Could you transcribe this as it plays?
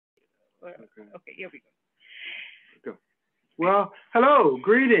Okay. Okay, here we go. Go. Well, hello,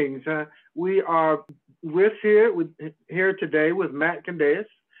 greetings. We are here today with Matt Candeias.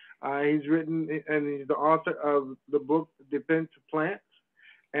 He's written and he's the author of the book Defense of Plants,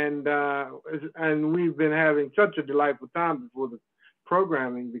 and we've been having such a delightful time before the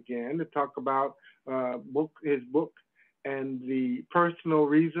programming began to talk about his book and the personal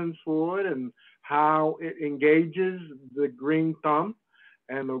reasons for it and how it engages the green thumb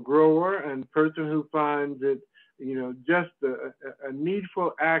and the grower and person who finds it, just a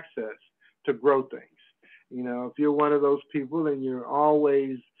needful access to grow things. If you're one of those people and you're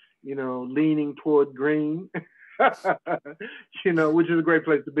always, leaning toward green, which is a great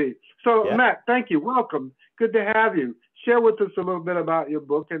place to be. So, Yeah. Matt, thank you. Welcome. Good to have you. Share with us a little bit about your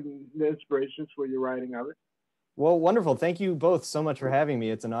book and the inspirations for your writing of it. Well, wonderful. Thank you both so much for having me.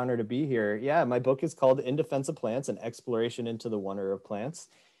 It's an honor to be here. Yeah, my book is called In Defense of Plants, an exploration into the wonder of plants.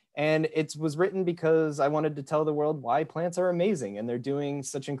 And it was written because I wanted to tell the world why plants are amazing and they're doing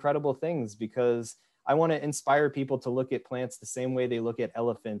such incredible things, because I want to inspire people to look at plants the same way they look at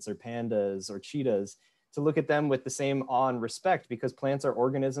elephants or pandas or cheetahs, to look at them with the same awe and respect, because plants are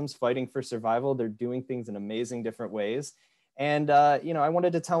organisms fighting for survival. They're doing things in amazing different ways. And, I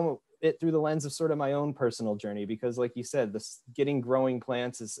wanted to tell it through the lens of sort of my own personal journey, because like you said, getting growing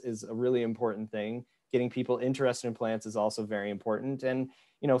plants is a really important thing. Getting people interested in plants is also very important. And,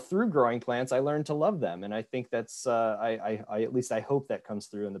 through growing plants, I learned to love them. And I think that's, at least I hope that comes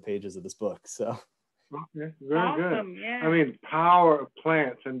through in the pages of this book. So. Okay, very Awesome, good. yeah. I mean, power of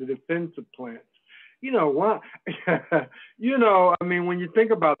plants and the defense of plants. You know what? When you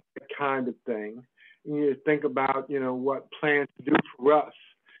think about that kind of thing, you think about, what plants do for us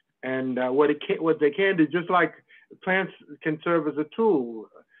and what they can do. Just like plants can serve as a tool,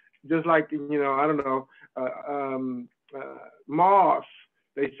 just like I don't know, moss.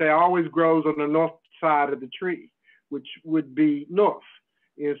 They say always grows on the north side of the tree, which would be north.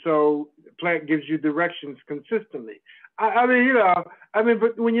 So the plant gives you directions consistently. But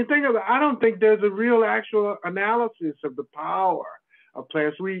when you think of it, I don't think there's a real actual analysis of the power of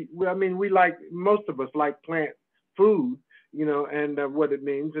plants. We like, most of us like plant food, and what it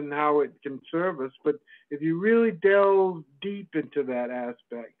means and how it can serve us. But if you really delve deep into that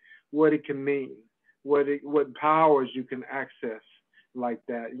aspect, what it can mean, what powers you can access like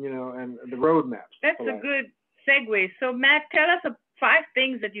that, and the roadmaps. That's a good segue. So, Matt, tell us 5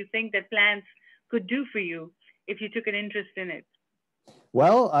 things that you think that plants could do for you if you took an interest in it.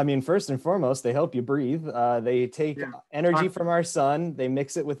 Well, first and foremost, they help you breathe. They take energy from our sun, they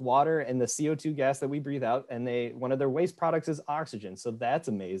mix it with water and the CO2 gas that we breathe out, and one of their waste products is oxygen. So that's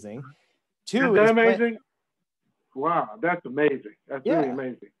amazing. Is that amazing? Wow, that's amazing. That's really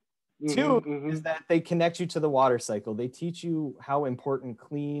amazing. Two is that they connect you to the water cycle. They teach you how important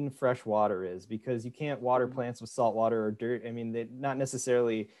clean, fresh water is, because you can't water plants with salt water or dirt. They're not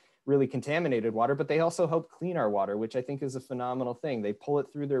necessarily really contaminated water, but they also help clean our water, which I think is a phenomenal thing. They pull it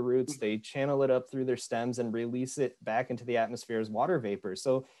through their roots, they channel it up through their stems and release it back into the atmosphere as water vapor.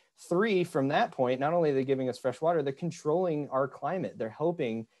 So 3, from that point, not only are they giving us fresh water, they're controlling our climate. They're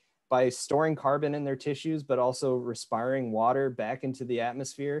helping by storing carbon in their tissues, but also respiring water back into the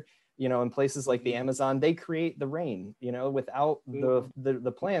atmosphere. In places like the Amazon, they create the rain. Without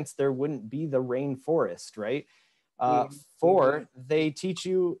the plants, there wouldn't be the rainforest, right? 4, they teach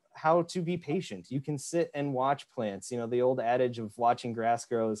you how to be patient. You can sit and watch plants. The old adage of watching grass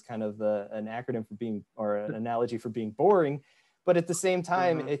grow is kind of an acronym for being, or an analogy for being boring. But at the same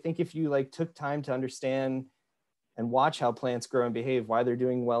time, I think if you took time to understand and watch how plants grow and behave, why they're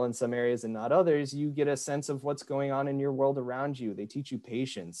doing well in some areas and not others, you get a sense of what's going on in your world around you. They teach you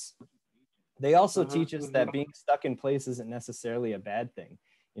patience. They also teach us that being stuck in place isn't necessarily a bad thing.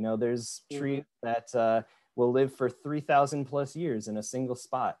 There's trees that will live for 3,000 plus years in a single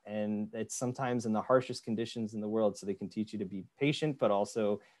spot. And it's sometimes in the harshest conditions in the world. So they can teach you to be patient, but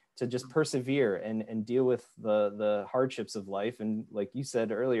also to just persevere and deal with the hardships of life. And like you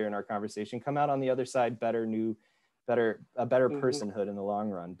said earlier in our conversation, come out on the other side a better personhood in the long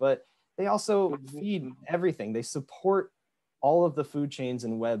run. But they also feed everything. They support all of the food chains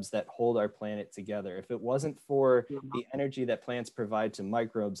and webs that hold our planet together. If it wasn't for the energy that plants provide to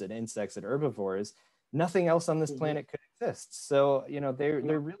microbes and insects and herbivores, nothing else on this planet could exist. So, they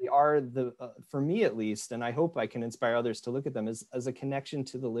really are for me at least, and I hope I can inspire others to look at them as a connection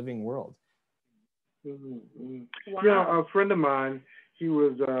to the living world. Wow. A friend of mine, he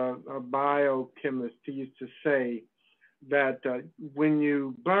was a biochemist. He used to say that when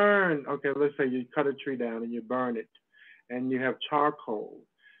you burn, let's say you cut a tree down and you burn it and you have charcoal,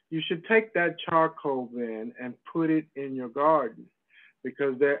 you should take that charcoal then and put it in your garden,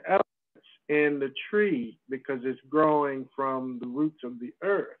 because there are elements in the tree because it's growing from the roots of the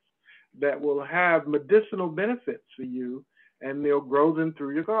earth that will have medicinal benefits for you, and they'll grow them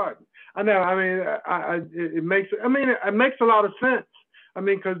through your garden. I know. I mean, it makes. I mean, it makes a lot of sense. I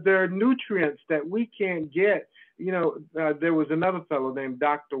mean, because there are nutrients that we can't get. You know, there was another fellow named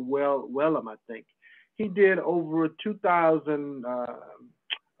Dr. Wellham, I think. He did over 2,000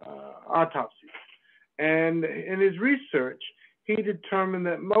 autopsies, and in his research, he determined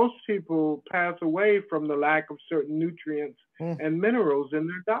that most people pass away from the lack of certain nutrients and minerals in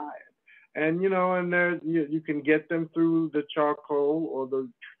their diet. And, you know, and you can get them through the charcoal or the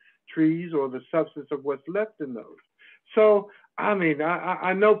trees or the substance of what's left in those. So, I mean,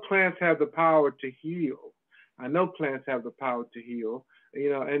 I know plants have the power to heal. I know plants have the power to heal, you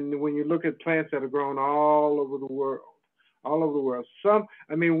know, and when you look at plants that are grown all over the world,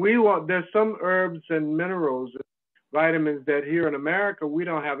 there's some herbs and minerals, vitamins that here in America we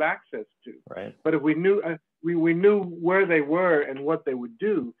don't have access to. Right. But if we knew we knew where they were and what they would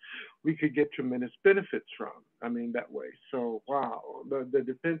do, we could get tremendous benefits from. I mean, that way. So wow, the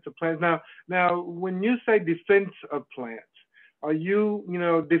defense of plants. Now, when you say defense of plants, are you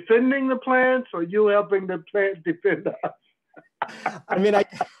defending the plants, or are you helping the plants defend us? I mean,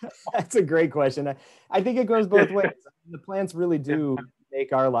 that's a great question. I think it goes both ways. The plants really do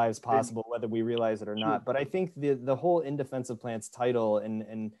make our lives possible, whether we realize it or not. But I think the whole In Defense of Plants title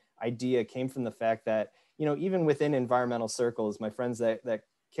and idea came from the fact that, you know, even within environmental circles, my friends that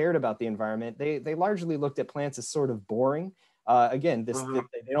cared about the environment, they largely looked at plants as sort of boring. Again, they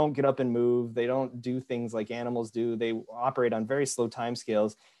don't get up and move. They don't do things like animals do. They operate on very slow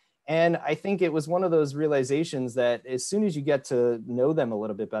timescales. And I think it was one of those realizations that as soon as you get to know them a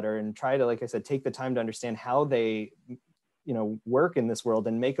little bit better and try to, like I said, take the time to understand how they, you know, work in this world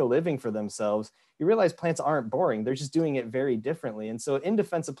and make a living for themselves, you realize plants aren't boring. They're just doing it very differently. And so In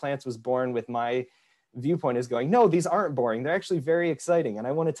Defense of Plants was born with my viewpoint is going, no, these aren't boring. They're actually very exciting. And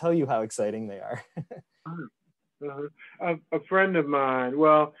I want to tell you how exciting they are. A friend of mine,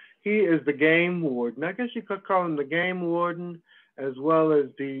 well, he is the game warden. I guess you could call him the game warden, as well as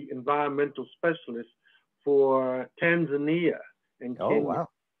the environmental specialist for Tanzania and Kenya. Oh, wow.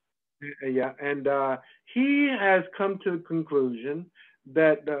 Yeah, and he has come to the conclusion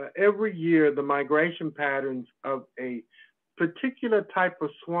that every year the migration patterns of a particular type of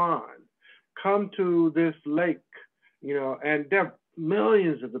swan come to this lake, you know, and there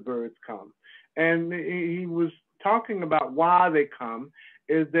millions of the birds come. And he was talking about why they come.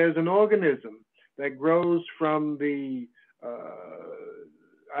 Is there's an organism that grows from the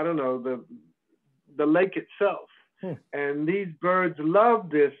the lake itself. And these birds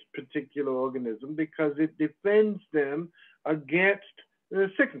love this particular organism because it defends them against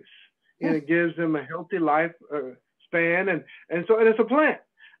sickness. And it gives them a healthy life span, and it's a plant.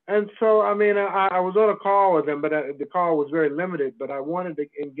 And so, I mean, I was on a call with them, but the call was very limited, but I wanted to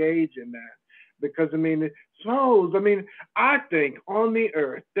engage in that because, I mean, it shows, I mean, I think on the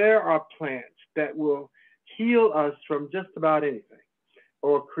earth, there are plants that will heal us from just about anything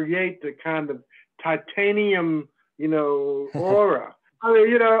or create the kind of titanium, you know, aura. I mean,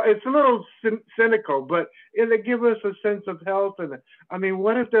 you know, it's a little cynical, but it'll give us a sense of health. And I mean,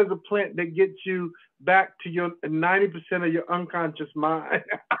 what if there's a plant that gets you back to your 90% of your unconscious mind?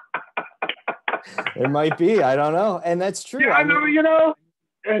 It might be. I don't know. And that's true. Yeah, I know, you know.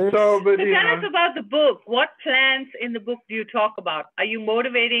 And so, but tell us about the book. What plants in the book do you talk about? Are you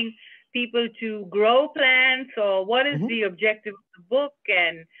motivating people to grow plants, or what is the objective of the book?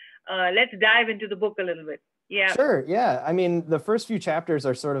 And let's dive into the book a little bit. Yeah. Sure. Yeah. I mean, the first few chapters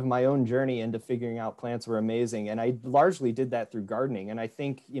are sort of my own journey into figuring out plants were amazing. And I largely did that through gardening. And I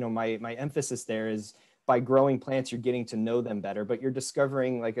think, you know, my emphasis there is by growing plants, you're getting to know them better, but you're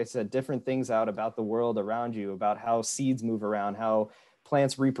discovering, like I said, different things out about the world around you, about how seeds move around, how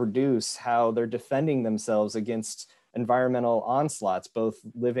plants reproduce, how they're defending themselves against environmental onslaughts, both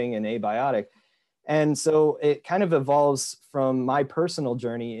living and abiotic. And so it kind of evolves from my personal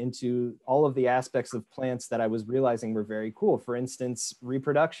journey into all of the aspects of plants that I was realizing were very cool. For instance,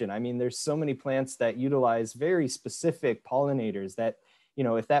 reproduction. I mean, there's so many plants that utilize very specific pollinators that, you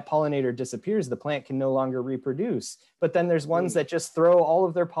know, if that pollinator disappears, the plant can no longer reproduce. But then there's ones that just throw all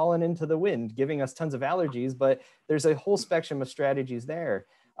of their pollen into the wind, giving us tons of allergies, but there's a whole spectrum of strategies there.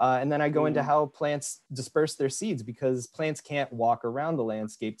 And then I go into how plants disperse their seeds, because plants can't walk around the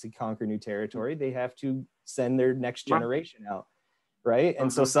landscape to conquer new territory. They have to send their next generation out, right?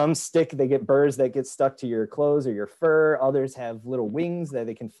 And so some they get burrs that get stuck to your clothes or your fur. Others have little wings that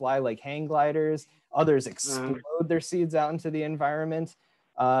they can fly like hang gliders. Others explode their seeds out into the environment.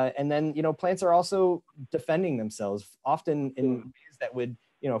 And then, you know, plants are also defending themselves, often in ways that would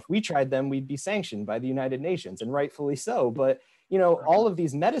you know, if we tried them, we'd be sanctioned by the United Nations, and rightfully so. But, you know, all of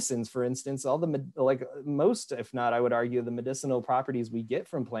these medicines, for instance, all the, like most, if not, I would argue, the medicinal properties we get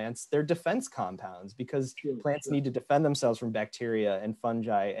from plants, they're defense compounds, because plants need to defend themselves from bacteria and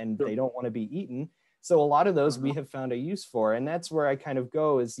fungi, and they don't want to be eaten. So a lot of those we have found a use for. And that's where I kind of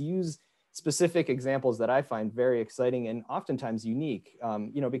go, is use specific examples that I find very exciting and oftentimes unique,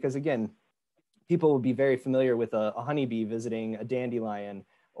 you know, because again, people will be very familiar with a honeybee visiting a dandelion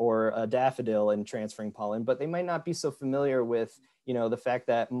or a daffodil and transferring pollen, but they might not be so familiar with, you know, the fact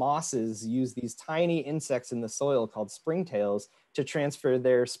that mosses use these tiny insects in the soil called springtails to transfer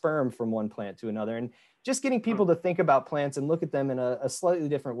their sperm from one plant to another. And just getting people to think about plants and look at them in a slightly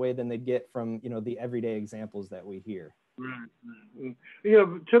different way than they get from, you know, the everyday examples that we hear. Right. You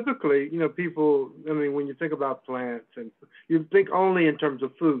know, typically, you know, people, I mean, when you think about plants, and you think only in terms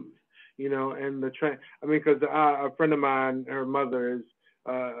of food, you know, and I mean, because a friend of mine, her mother is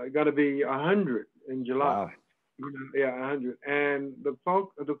going to be 100 in July. Wow. You know, yeah, 100. And the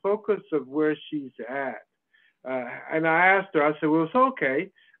focus of where she's at, and I asked her, I said, well, it's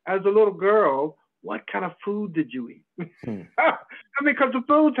okay. As a little girl, what kind of food did you eat? I mean, because the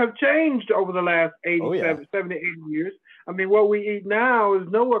foods have changed over the last 70, 80 years. I mean, what we eat now is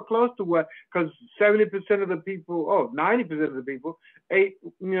nowhere close to what, because 70% of the people, 90% of the people ate,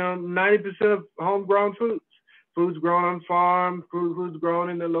 you know, 90% of homegrown foods. Foods grown on farms, foods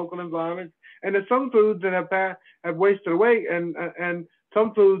grown in the local environments. And there's some foods that have wasted away, and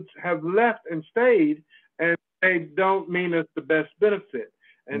some foods have left and stayed, and they don't mean it's the best benefit.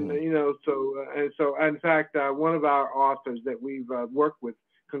 And, you know, so in fact, one of our authors that we've worked with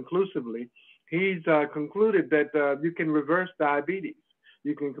conclusively, he's concluded that you can reverse diabetes.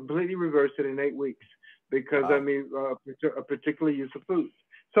 You can completely reverse it in 8 weeks because, I mean, a particular use of foods.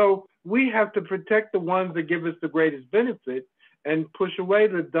 So we have to protect the ones that give us the greatest benefit and push away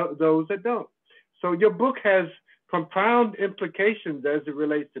those that don't. So your book has profound implications as it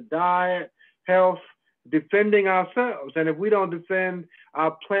relates to diet, health, defending ourselves. And if we don't defend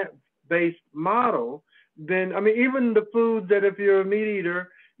our plant-based model, then, I mean, even the food that, if you're a meat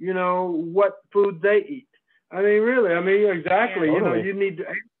eater, you know, what food they eat. I mean, really, I mean, exactly. Yeah, totally. You know, you need to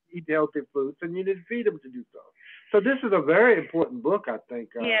eat healthy foods, and you need to feed them to do so. So this is a very important book, I think.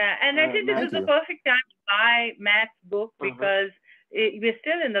 Yeah, and I think this is the perfect time to buy Matt's book, because we're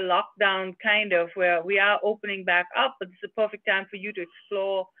still in the lockdown kind of, where we are opening back up, but it's a perfect time for you to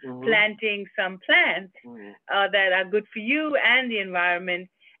explore planting some plants that are good for you and the environment.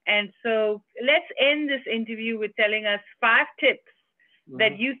 And so let's end this interview with telling us 5 tips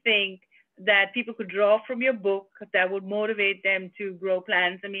that you think that people could draw from your book that would motivate them to grow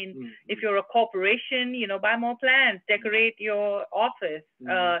plants. I mean, if you're a corporation, you know, buy more plants, decorate your office.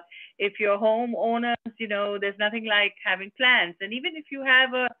 If you're homeowners, you know, there's nothing like having plants. And even if you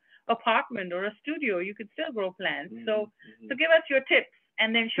have a apartment or a studio, you can still grow plants. So give us your tips,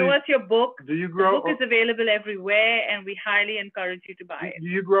 and then show us your book. Do you grow? The book is available everywhere, and we highly encourage you to buy it. Do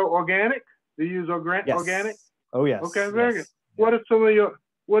you grow organic? Do you use organic? Oh, yes. Okay, very good. Yeah.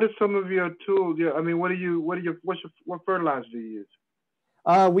 What are some of your tools? I mean, what fertilizer do you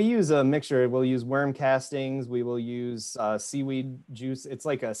use? We use a mixture. We'll use worm castings. We will use seaweed juice. It's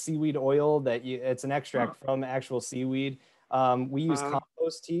like a seaweed oil it's an extract from actual seaweed. We use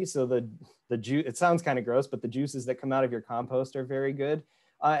compost tea. So the juice, it sounds kind of gross, but the juices that come out of your compost are very good.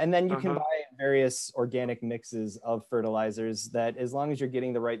 And then you can buy various organic mixes of fertilizers that, as long as you're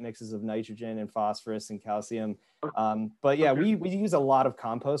getting the right mixes of nitrogen and phosphorus and calcium. But yeah, we use a lot of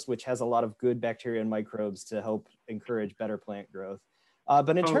compost, which has a lot of good bacteria and microbes to help encourage better plant growth.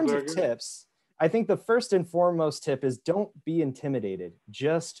 But in terms of tips, I think the first and foremost tip is don't be intimidated.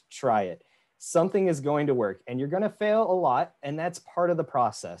 Just try it. Something is going to work, and you're going to fail a lot, and that's part of the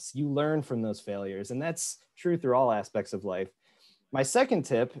process. You learn from those failures, and that's true through all aspects of life. My second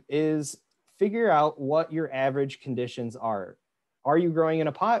tip is figure out what your average conditions are. Are you growing in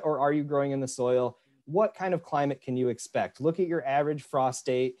a pot, or are you growing in the soil? What kind of climate can you expect? Look at your average frost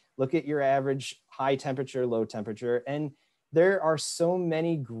date, look at your average high temperature, low temperature, and there are so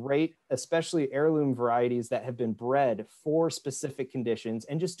many great, especially heirloom varieties that have been bred for specific conditions.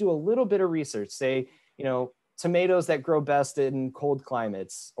 And just do a little bit of research. Say, you know, tomatoes that grow best in cold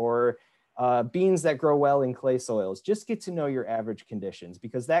climates, or beans that grow well in clay soils. Just get to know your average conditions,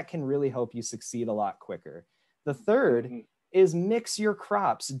 because that can really help you succeed a lot quicker. The third is mix your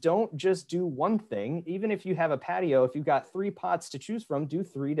crops. Don't just do one thing. Even if you have a patio, if you've got 3 pots to choose from, do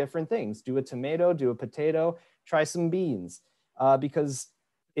 3 different things. Do a tomato, do a potato, try some beans. Because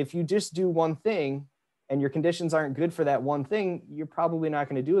if you just do one thing and your conditions aren't good for that one thing, you're probably not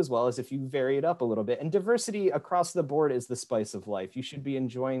going to do as well as if you vary it up a little bit. And diversity across the board is the spice of life. You should be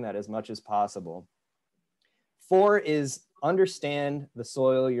enjoying that as much as possible. 4 is understand the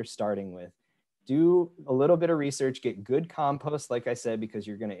soil you're starting with. Do a little bit of research, get good compost, like I said, because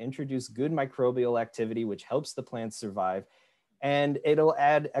you're going to introduce good microbial activity, which helps the plants survive. And it'll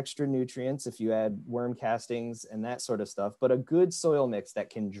add extra nutrients if you add worm castings and that sort of stuff. But a good soil mix that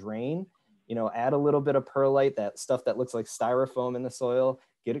can drain, you know, add a little bit of perlite, that stuff that looks like styrofoam in the soil,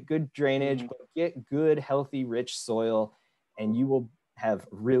 get a good drainage, but get good, healthy, rich soil, and you will have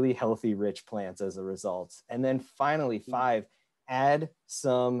really healthy, rich plants as a result. And then finally, 5, add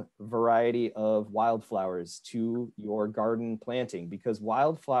some variety of wildflowers to your garden planting, because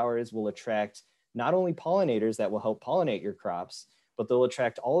wildflowers will attract not only pollinators that will help pollinate your crops, but they'll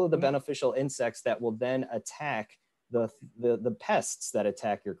attract all of the beneficial insects that will then attack the pests that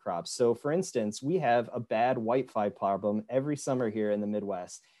attack your crops. So for instance, we have a bad whitefly problem every summer here in the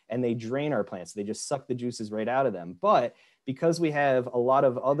Midwest, and they drain our plants. They just suck the juices right out of them. But because we have a lot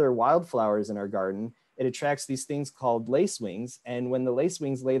of other wildflowers in our garden, it attracts these things called lacewings. And when the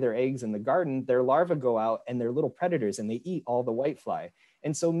lacewings lay their eggs in the garden, their larvae go out and they're little predators and they eat all the whitefly.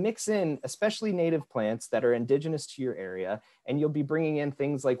 And so mix in, especially native plants that are indigenous to your area, and you'll be bringing in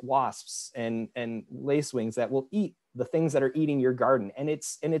things like wasps and lacewings that will eat the things that are eating your garden. And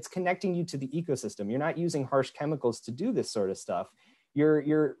it's connecting you to the ecosystem. You're not using harsh chemicals to do this sort of stuff.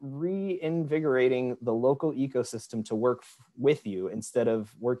 You're reinvigorating the local ecosystem to work with you instead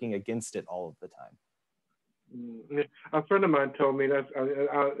of working against it all of the time. A friend of mine told me that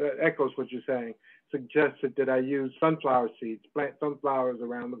echoes what you're saying. Suggested that I use sunflower seeds, plant sunflowers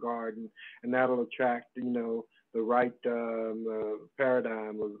around the garden, and that'll attract, you know, the right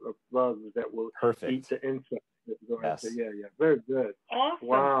paradigm of bugs that will eat the insects. Yes. Yeah, very good. Awesome.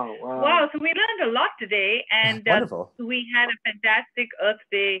 Wow. So we learned a lot today, and we had a fantastic Earth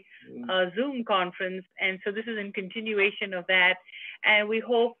Day Zoom conference, and so this is in continuation of that. And we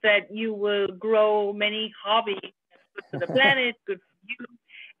hope that you will grow many hobbies good for the planet, good for you.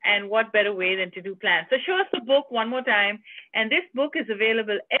 And what better way than to do plants? So show us the book one more time. And this book is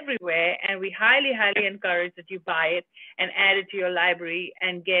available everywhere. And we highly, highly encourage that you buy it and add it to your library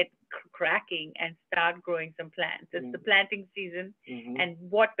and get cracking and start growing some plants. It's the planting season. And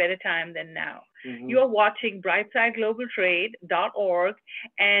what better time than now? You're watching BrightsideGlobalTrade.org,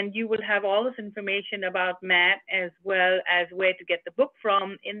 and you will have all this information about Matt as well as where to get the book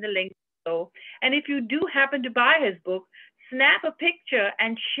from in the link below. And if you do happen to buy his book, snap a picture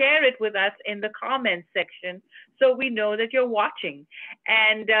and share it with us in the comments section so we know that you're watching.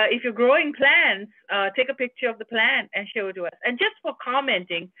 And if you're growing plants, take a picture of the plant and show it to us. And just for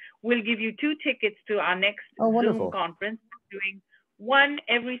commenting, we'll give you 2 tickets to our next Zoom conference. We're doing one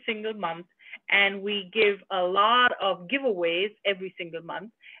every single month, and we give a lot of giveaways every single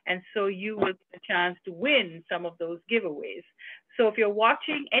month. And so you will get a chance to win some of those giveaways. So if you're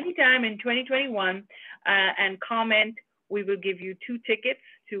watching anytime in 2021 and comment, we will give you 2 tickets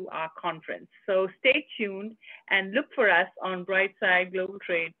to our conference. So stay tuned and look for us on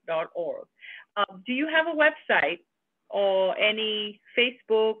BrightsideGlobalTrade.org. Do you have a website or any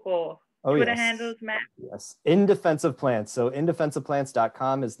Facebook or Twitter handles, Matt? Yes, In Defense of Plants. So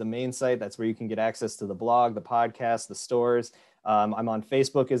indefenseofplants.com is the main site. That's where you can get access to the blog, the podcast, the stores. I'm on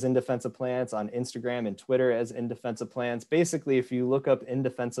Facebook as In Defense of Plants, on Instagram and Twitter as In Defense of Plants. Basically, if you look up In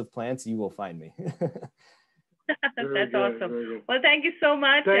Defense of Plants, you will find me. That's awesome. Well, thank you so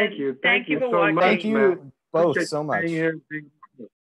much. Thank you. Thank you for so watching. much, Thank you both so much.